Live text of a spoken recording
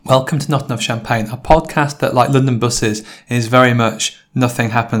Welcome to Not Enough Champagne, a podcast that, like London buses, is very much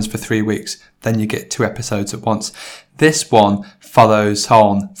nothing happens for 3 weeks, then you get 2 episodes at once. This one follows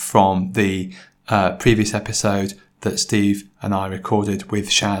on from the previous episode that Steve and I recorded with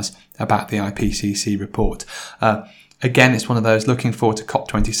Shaz about the IPCC report. Again, it's one of those looking forward to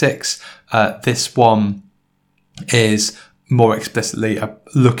COP26. This one is more explicitly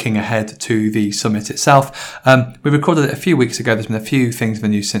looking ahead to the summit itself. We recorded it a few weeks ago. There's been a few things in the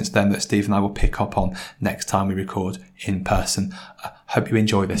news since then that Steve and I will pick up on next time we record in person. Hope you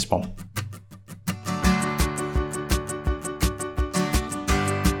enjoy this one.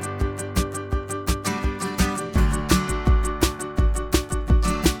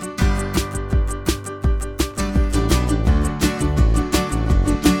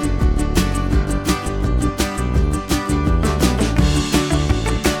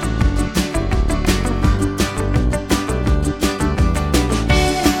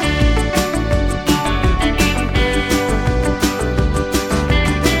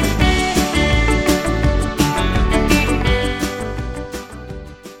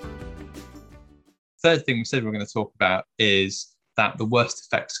 Third thing we said we're going to talk about is that the worst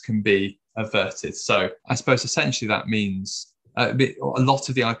effects can be averted. So I suppose essentially that means a lot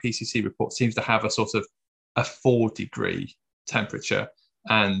of the IPCC report seems to have a sort of a 4-degree temperature,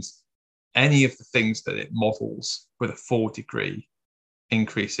 and any of the things that it models with a 4-degree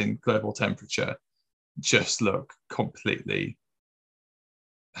increase in global temperature just look completely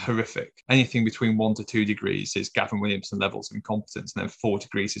horrific. Anything between 1 to 2 degrees is Gavin Williamson levels of incompetence, and then 4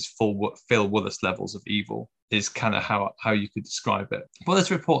 degrees is Phil Willis levels of evil, is kind of how you could describe it. What does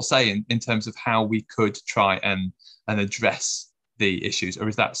the report say in terms of how we could try and address the issues, or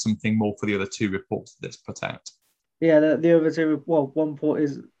is that something more for the other 2 reports that's put out? Yeah, the other 2,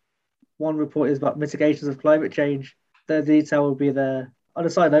 one report is about mitigations of climate change. The detail will be there. On a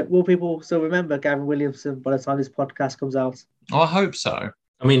side note, will people still remember Gavin Williamson by the time this podcast comes out? Oh, I hope so.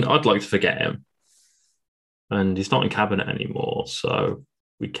 I mean, I'd like to forget him. And he's not in cabinet anymore, so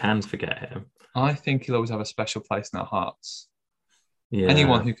we can forget him. I think he'll always have a special place in our hearts. Yeah.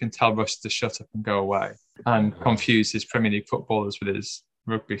 Anyone who can tell Rush to shut up and go away and confuse his Premier League footballers with his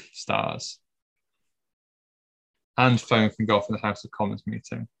rugby stars. And phone can go off in the House of Commons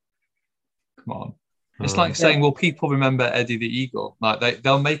meeting. Come on. It's like saying, will people remember Eddie the Eagle? Like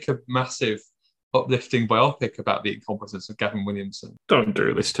they'll make a massive uplifting biopic about the incompetence of Gavin Williamson. Don't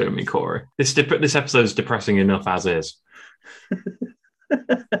do this to me, Corey. This episode is depressing enough as is.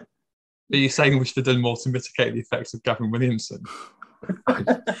 Are you saying we should have done more to mitigate the effects of Gavin Williamson?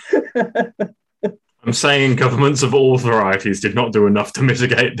 I'm saying governments of all varieties did not do enough to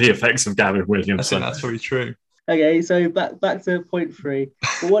mitigate the effects of Gavin Williamson. I think that's very true. Okay, so back to point 3.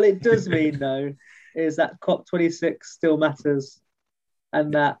 But what it does mean, though, is that COP26 still matters,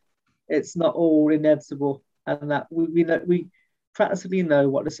 and that it's not all inevitable, and that we practically know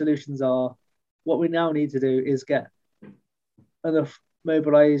what the solutions are. What we now need to do is get enough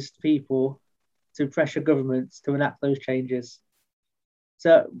mobilised people to pressure governments to enact those changes.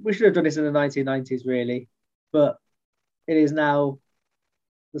 So we should have done this in the 1990s, really, but it is now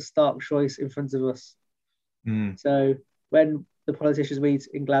the stark choice in front of us. So when the politicians meet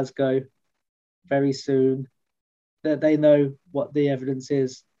in Glasgow very soon, that they know what the evidence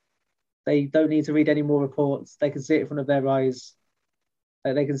is. They don't need to read any more reports. They can see it in front of their eyes.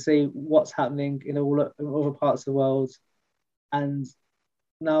 They can see what's happening in all other parts of the world. And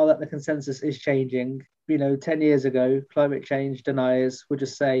now that the consensus is changing, 10 years ago, climate change deniers would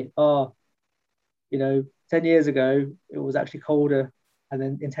just say, 10 years ago, it was actually colder. And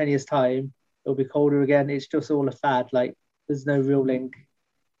then in 10 years' time, it'll be colder again. It's just all a fad. Like, there's no real link.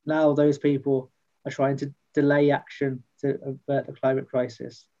 Now those people are trying to delay action to avert the climate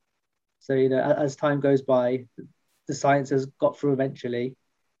crisis. So, as time goes by, the science has got through eventually.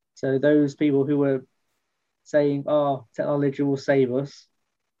 So those people who were saying, technology will save us,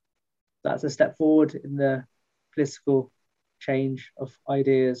 that's a step forward in the political change of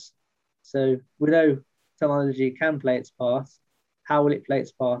ideas. So we know technology can play its part. How will it play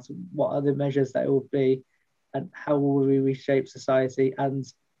its part? What are the measures that it will be? And how will we reshape society and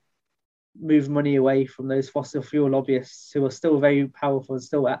move money away from those fossil fuel lobbyists who are still very powerful and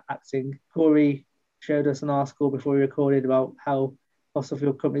still acting? Corey showed us an article before we recorded about how fossil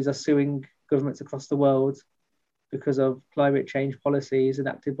fuel companies are suing governments across the world because of climate change policies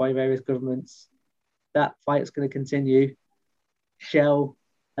enacted by various governments. That fight is going to continue. Shell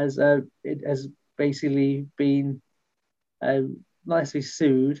has basically been not necessarily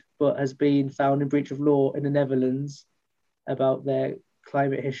sued, but has been found in breach of law in the Netherlands about their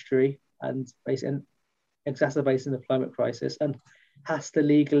climate history and basically exacerbating the climate crisis. And has to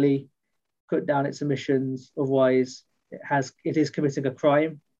legally cut down its emissions, otherwise it is committing a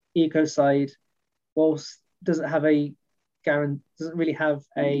crime. Ecocide, whilst doesn't really have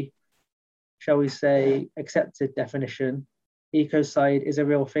a, shall we say, accepted definition, ecocide is a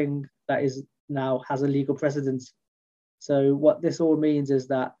real thing that is now has a legal precedent. So what this all means is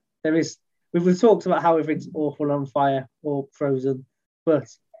that we've talked about how everything's awful on fire or frozen, but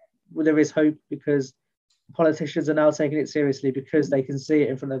there is hope because politicians are now taking it seriously because they can see it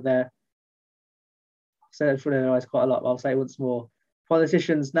in front of their eyes quite a lot. But I'll say it once more.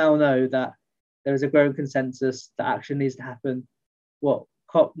 Politicians now know that there is a growing consensus that action needs to happen. What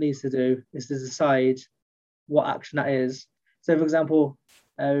COP needs to do is to decide what action that is. So, for example,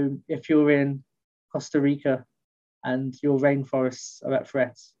 if you're in Costa Rica and your rainforests are at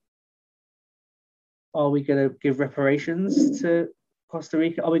threat, are we going to give reparations to Costa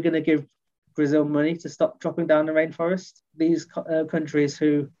Rica? Are we going to give Brazil money to stop chopping down the rainforest? These countries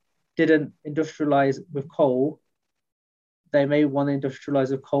who didn't industrialize with coal, they may want to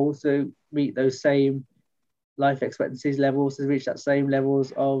industrialize with coal to meet those same life expectancies levels, to reach that same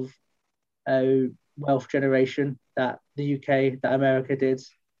levels of wealth generation that the UK, that America did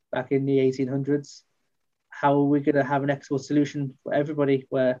back in the 1800s. How are we going to have an equitable solution for everybody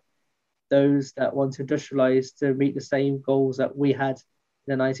where those that want to industrialize to meet the same goals that we had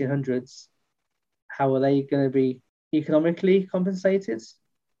in the 1900s, how are they going to be economically compensated?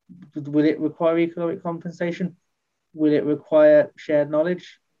 Will it require economic compensation? Will it require shared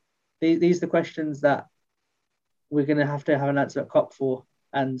knowledge? These are the questions that we're going to have an answer at COP for.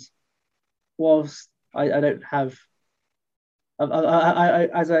 And whilst I don't have, I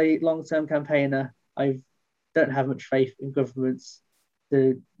as a long-term campaigner, I don't have much faith in governments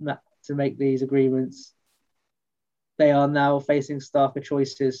to make these agreements. They are now facing starker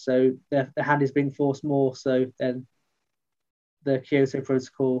choices, so their hand is being forced more so than the Kyoto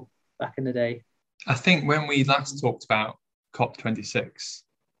Protocol back in the day. I think when we last talked about COP26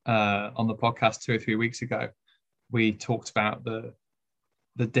 on the podcast 2 or 3 weeks ago, we talked about the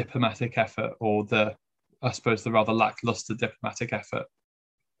diplomatic effort, or the rather lackluster diplomatic effort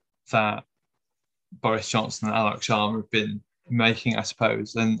that Boris Johnson and Alok Sharma have been making, I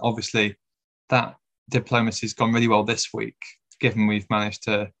suppose. And obviously that diplomacy has gone really well this week, given we've managed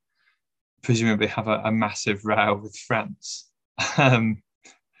to presumably have a massive row with France. And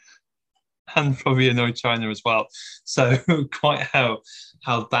probably annoy China as well. So quite how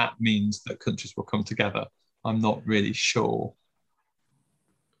that means that countries will come together, I'm not really sure.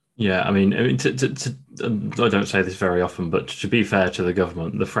 Yeah, I mean, I don't say this very often, but to be fair to the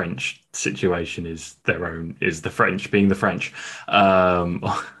government, the French situation is the French being the French.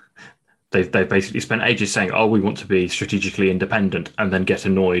 They've basically spent ages saying, "Oh, we want to be strategically independent," and then get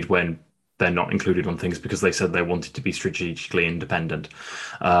annoyed when they're not included on things because they said they wanted to be strategically independent.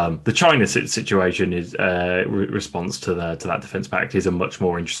 The China situation is response to that defense pact is a much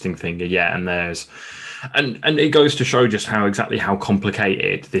more interesting thing. Yeah, and it goes to show just how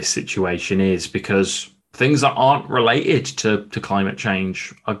complicated this situation is, because things that aren't related to climate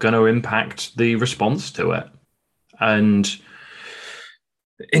change are going to impact the response to it. And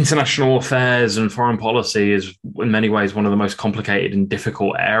international affairs and foreign policy is in many ways one of the most complicated and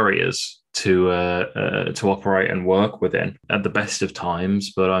difficult areas to operate and work within at the best of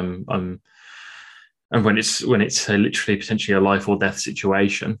times. But and when it's literally potentially a life or death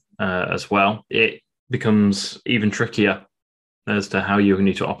situation as well, it becomes even trickier as to how you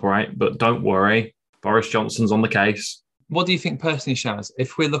need to operate. But don't worry, Boris Johnson's on the case. What do you think personally, Shaz?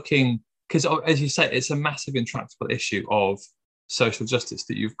 If we're looking, because as you say, it's a massive intractable issue of social justice,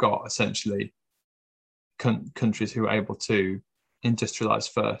 that you've got essentially countries who are able to industrialize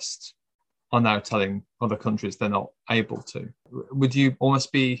first are now telling other countries they're not able to. Would you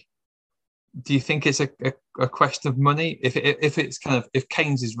almost be, do you think it's a question of money? If it's kind of, if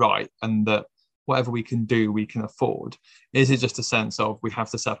Keynes is right and that whatever we can do, we can afford, is it just a sense of we have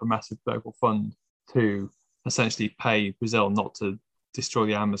to set up a massive global fund to essentially pay Brazil not to destroy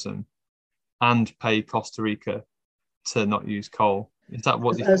the Amazon and pay Costa Rica to not use coal? Is that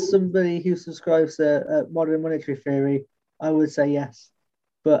what? As somebody who subscribes to modern monetary theory, I would say yes,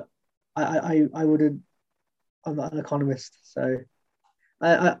 but I wouldn't. I'm not an economist, so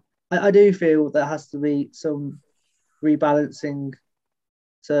I do feel there has to be some rebalancing.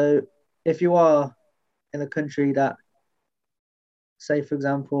 So if you are in a country that, say for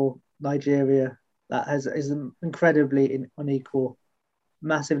example, Nigeria, that is incredibly unequal,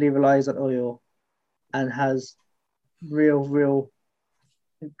 massively relies on oil, and has real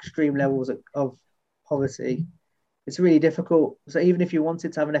extreme levels of poverty, it's really difficult. So even if you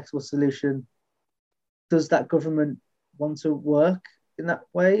wanted to have an equitable solution, does that government want to work in that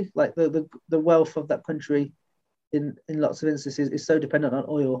way. Like the wealth of that country in lots of instances is so dependent on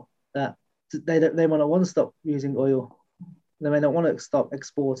oil that they might not want to stop using oil. They may not want to stop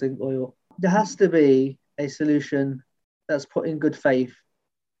exporting oil. There has to be a solution that's put in good faith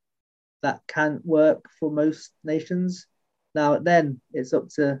that can work for most nations. Now, then it's up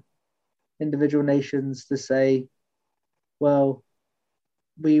to individual nations to say, well,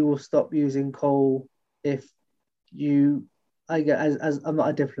 we will stop using coal if you, I get as I'm not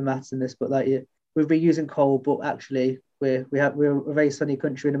a diplomat in this, but like we've been using coal, but actually we're a very sunny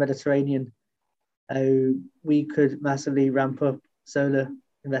country in the Mediterranean. We could massively ramp up solar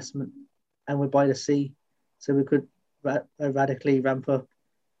investment, and we're by the sea, so we could radically ramp up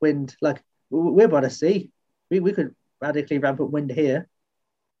wind. Like we're by the sea, we could radically ramp up wind here.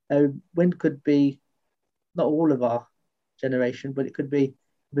 Wind could be not all of our generation, but it could be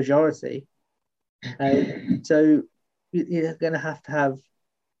the majority. So you're going to have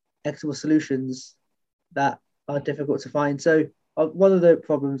equitable solutions that are difficult to find. So one of the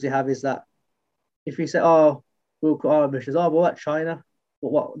problems you have is that if you say, "Oh, we'll cut our emissions," "Oh, well, that's China,"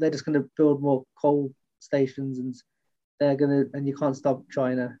 but what they're just going to build more coal stations, and and you can't stop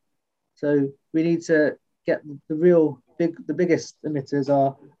China. So we need to get the biggest emitters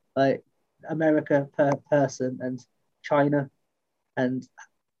are like America per person and China, and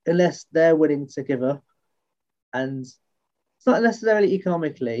unless they're willing to give up, and it's not necessarily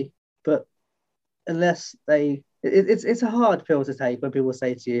economically, but unless it's a hard pill to take when people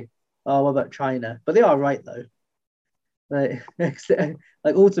say to you, "Oh, what about China?" But they are right though. Like,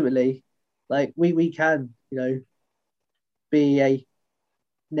 like ultimately, like we can, be a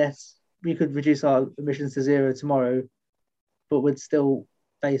net. We could reduce our emissions to zero tomorrow, but would still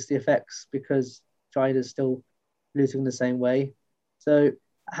face the effects because China's still polluting the same way. So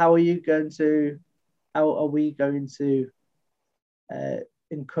how are we going to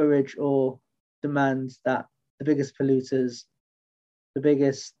encourage or demand that the biggest polluters, the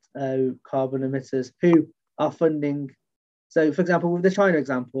biggest carbon emitters who are funding? So for example, with the China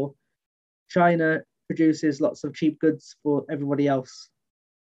example, China produces lots of cheap goods for everybody else.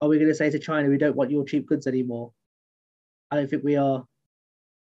 Are we going to say to China, we don't want your cheap goods anymore? I don't think we are.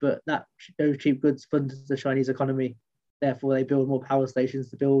 But those cheap goods fund the Chinese economy. Therefore, they build more power stations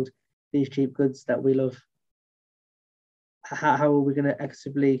to build these cheap goods that we love. How are we going to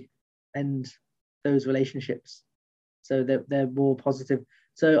actively end those relationships so that they're more positive?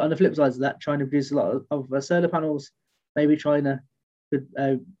 So on the flip side of that, China produces a lot of solar panels. Maybe China could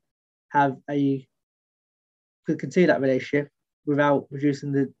could continue that relationship without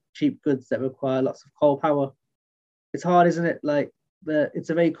producing the cheap goods that require lots of coal power. It's hard, isn't it? Like it's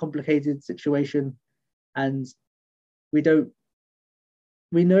a very complicated situation, and we know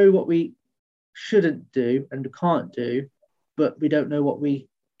what we shouldn't do and can't do, but we don't know what we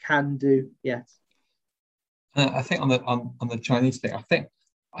can do yet. I think on the Chinese thing,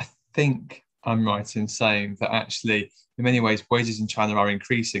 I think I'm right in saying that actually, in many ways, wages in China are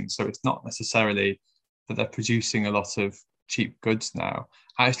increasing. So it's not necessarily that they're producing a lot of cheap goods now.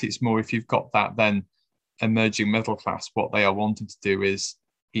 Actually, it's more if you've got that then emerging middle class, what they are wanting to do is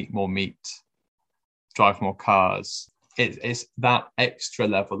eat more meat, drive more cars. It's that extra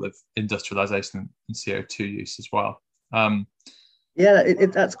level of industrialization and CO2 use as well.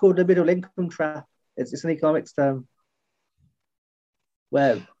 That's called the middle income trap. It's an economics term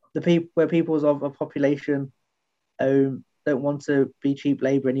where peoples of a population don't want to be cheap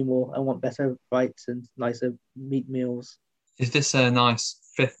labor anymore and want better rights and nicer meat meals. Is this a nice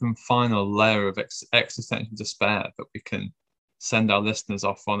fifth and final layer of existential despair that we can send our listeners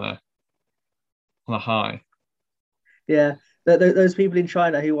off on a high? Yeah, those people in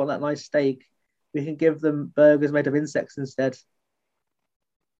China who want that nice steak, we can give them burgers made of insects instead.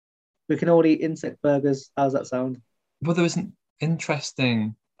 We can all eat insect burgers. How's that sound? Well, there was an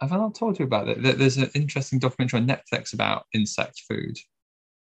interesting. Have I not told you about it? There's an interesting documentary on Netflix about insect food.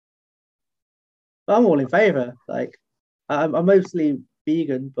 I'm all in favour. Like, I'm mostly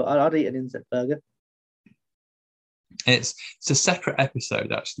vegan, but I'd eat an insect burger. It's a separate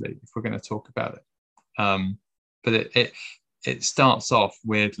episode actually, if we're going to talk about it. But it starts off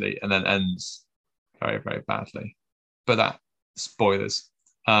weirdly and then ends very, very badly. But that spoilers.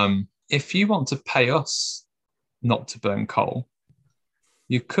 If you want to pay us not to burn coal,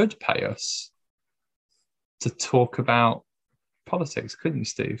 you could pay us to talk about politics, couldn't you,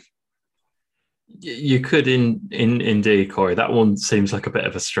 Steve? You could indeed, Corey. That one seems like a bit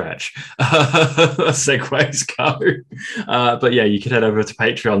of a stretch. Segues go. But yeah, you could head over to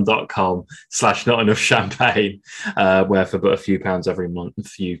patreon.com/notenoughchampagne, where for but a few pounds every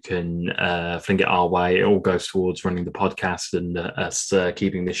month you can fling it our way. It all goes towards running the podcast and us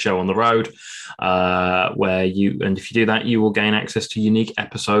keeping this show on the road. If you do that, you will gain access to unique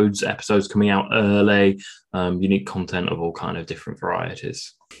episodes coming out early, unique content of all kind of different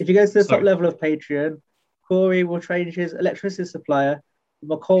varieties. If you go to the top level of Patreon, Corey will change his electricity supplier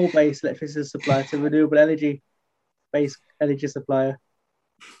from a coal-based electricity supplier to a renewable energy-based energy supplier.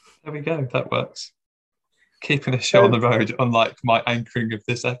 There we go. That works. Keeping the show on the road, unlike my anchoring of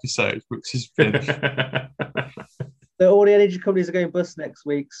this episode, which has been... So all the energy companies are going bust next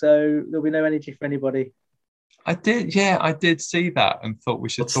week, so there'll be no energy for anybody. I did see that and thought we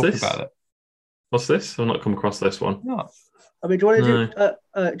should talk about it. What's this? I've not come across this one. No. I mean, do you want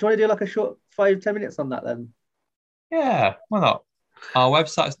to do like a short 5-10 minutes on that then? Yeah, why not? Our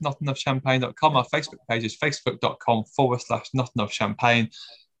website is notenoughchampagne.com. Our Facebook page is facebook.com/notenoughchampagne.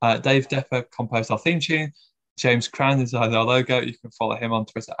 Dave Depper composed our theme tune. James Cram designed our logo. You can follow him on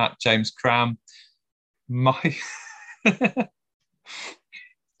Twitter @James Cram.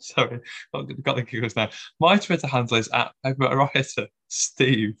 Sorry, got the giggles now. My Twitter handle is @PepperWriter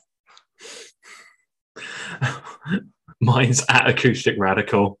Steve. Mine's @Acoustic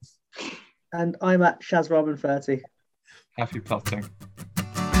Radical. And I'm @ShazRamen30. Happy plotting.